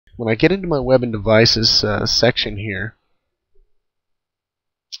when I get into my web and devices section here,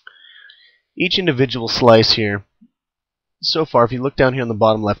 each individual slice here, so far, if you look down here on the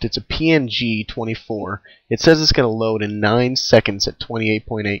bottom left, it's a PNG 24. It says it's going to load in 9 seconds at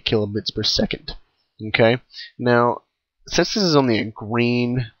 28.8 kilobits per second. Okay? Now, since this is only a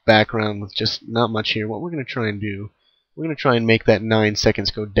green background with just not much here, what we're going to try and do, we're going to try and make that 9 seconds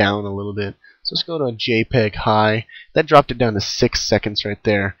go down a little bit. So let's go to a JPEG high. That dropped it down to 6 seconds right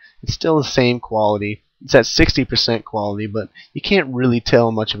there. It's still the same quality. It's at 60% quality, but you can't really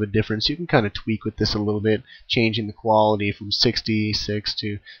tell much of a difference. You can kind of tweak with this a little bit, changing the quality from 66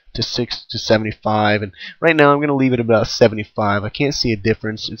 to 6 to 75. And right now I'm going to leave it about 75. I can't see a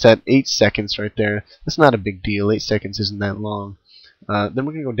difference. It's at 8 seconds right there. That's not a big deal. 8 seconds isn't that long. Then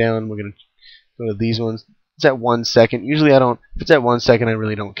we're going to go down. We're going to go to these ones. It's at 1 second. Usually I don't, if it's at 1 second, I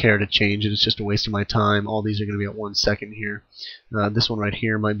really don't care to change it. It's just a waste of my time. All these are going to be at 1 second here. This one right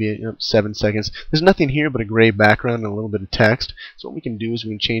here might be at 7 seconds. There's nothing here but a gray background and a little bit of text. So what we can do is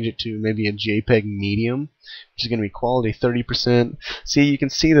we can change it to maybe a JPEG medium, which is going to be quality 30%. See, you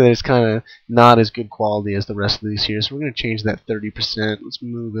can see that it's kind of not as good quality as the rest of these here. So we're going to change that 30%. Let's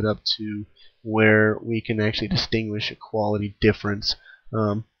move it up to where we can actually distinguish a quality difference.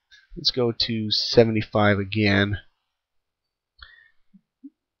 Let's go to 75 again.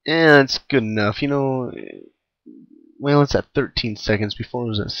 And it's good enough. You know, well, it's at 13 seconds. Before it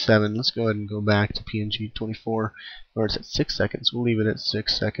was at 7. Let's go ahead and go back to PNG 24, or it's at 6 seconds. We'll leave it at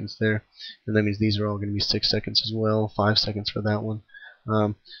 6 seconds there. And that means these are all going to be 6 seconds as well. 5 seconds for that one.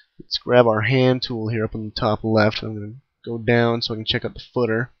 Let's grab our hand tool here up on the top left. I'm going to go down so I can check out the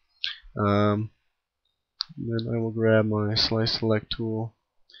footer. Then I will grab my slice select tool.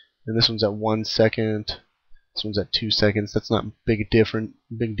 And this one's at 1 second. This one's at 2 seconds. That's not big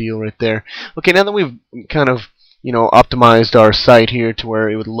deal right there. Okay, now that we've kind of, you know, optimized our site here to where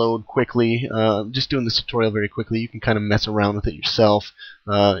it would load quickly, just doing this tutorial very quickly, you can kind of mess around with it yourself,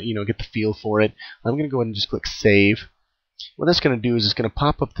 you know, get the feel for it. I'm going to go ahead and just click save. What that's going to do is it's going to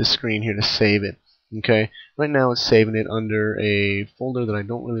pop up this screen here to save it. Okay, right now it's saving it under a folder that I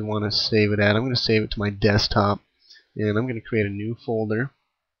don't really want to save it at. I'm going to save it to my desktop, and I'm going to create a new folder.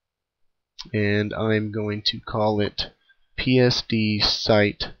 And I'm going to call it PSD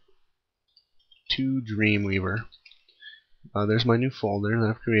Site to Dreamweaver. There's my new folder that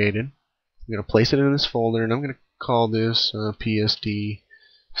I've created. I'm going to place it in this folder, and I'm going to call this PSD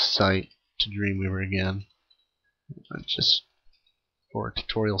Site to Dreamweaver again, just for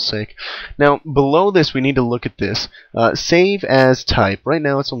tutorial's sake. Now, below this, we need to look at this. Save as type. Right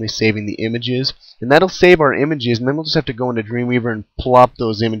now, it's only saving the images, and that'll save our images, and then we'll just have to go into Dreamweaver and plop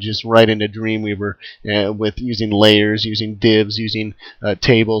those images right into Dreamweaver with using layers, using divs, using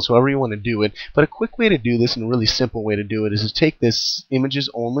tables, however you want to do it. But a quick way to do this, and a really simple way to do it, is to take this images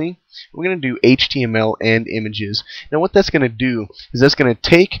only. We're going to do HTML and images. Now, what that's going to do is that's going to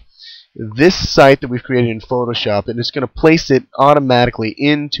take this site that we've created in Photoshop, and it's going to place it automatically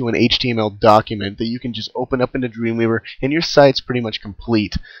into an HTML document that you can just open up into Dreamweaver, and your site's pretty much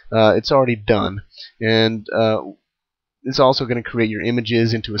complete. It's already done. And it's also going to create your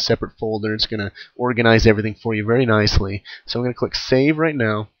images into a separate folder. It's going to organize everything for you very nicely. So I'm going to click Save right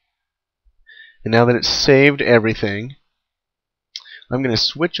now. And now that it's saved everything, I'm going to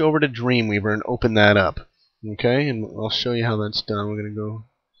switch over to Dreamweaver and open that up. Okay, and I'll show you how that's done. We're going to go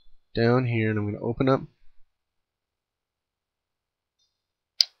down here, and I'm going to open up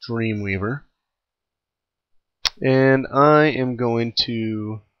Dreamweaver, and I am going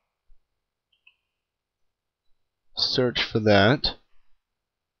to search for that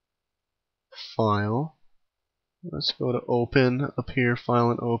file. Let's go to Open up here, File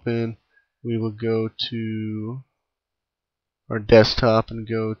and Open. We will go to our desktop and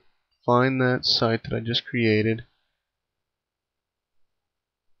go find that site that I just created.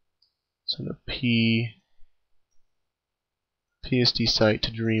 So the PSD Site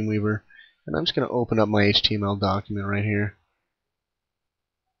to Dreamweaver, and I'm just going to open up my HTML document right here.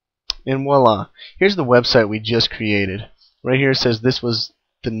 And voila, here's the website we just created. Right here it says this was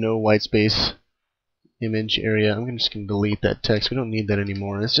the no white space image area. I'm just going to delete that text. We don't need that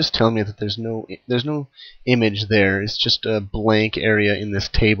anymore. It's just telling me that there's no image there. It's just a blank area in this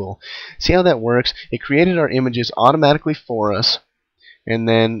table. See how that works? It created our images automatically for us, and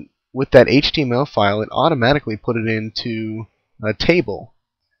then with that HTML file, it automatically put it into a table.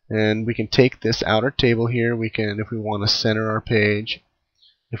 And we can take this outer table here. We can, if we want to center our page,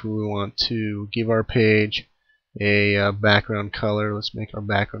 if we want to give our page a background color, let's make our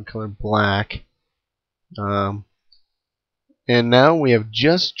background color black. And now we have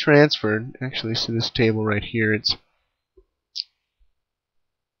just transferred, actually, see this table right here, it's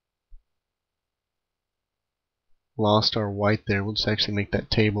lost our white there. We'll just actually make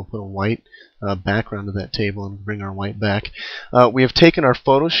that table, put a white background to that table, and bring our white back. We have taken our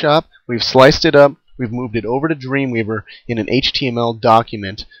Photoshop, we've sliced it up, we've moved it over to Dreamweaver in an HTML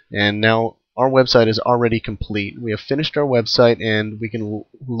document, and now our website is already complete. We have finished our website, and we can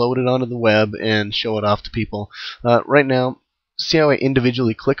load it onto the web and show it off to people. Right now, see how I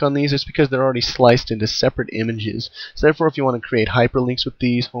individually click on these? It's because they're already sliced into separate images. So therefore, if you want to create hyperlinks with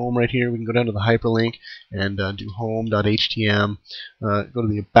these, home right here, we can go down to the hyperlink and do home.htm. Go to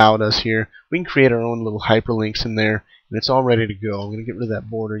the About Us here. We can create our own little hyperlinks in there, and it's all ready to go. I'm going to get rid of that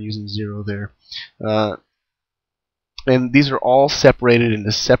border using 0 there. And these are all separated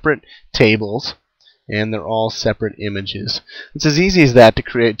into separate tables, and they're all separate images. It's as easy as that to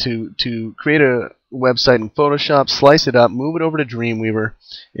create a website in Photoshop, slice it up, move it over to Dreamweaver.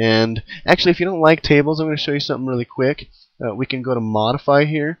 And actually, if you don't like tables, I'm going to show you something really quick. We can go to Modify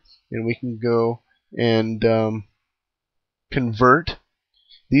here, and we can go and convert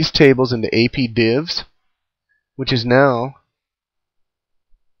these tables into AP divs, which is now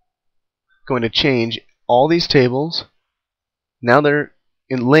going to change all these tables. Now they're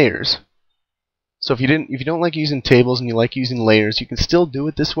in layers. So if you don't like using tables and you like using layers, you can still do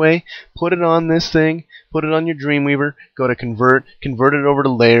it this way. Put it on this thing, put it on your Dreamweaver, go to convert it over to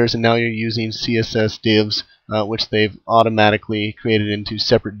layers, and now you're using CSS divs, which they've automatically created into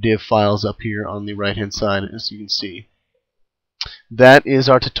separate div files up here on the right hand side, as you can see. That is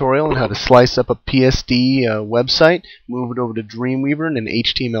our tutorial on how to slice up a PSD website, move it over to Dreamweaver in an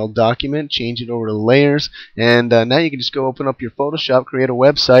HTML document, change it over to layers, and now you can just go open up your Photoshop, create a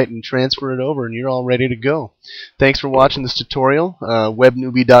website, and transfer it over, and you're all ready to go. Thanks for watching this tutorial.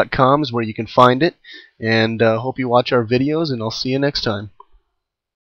 Webnewbie.com is where you can find it, and hope you watch our videos, and I'll see you next time.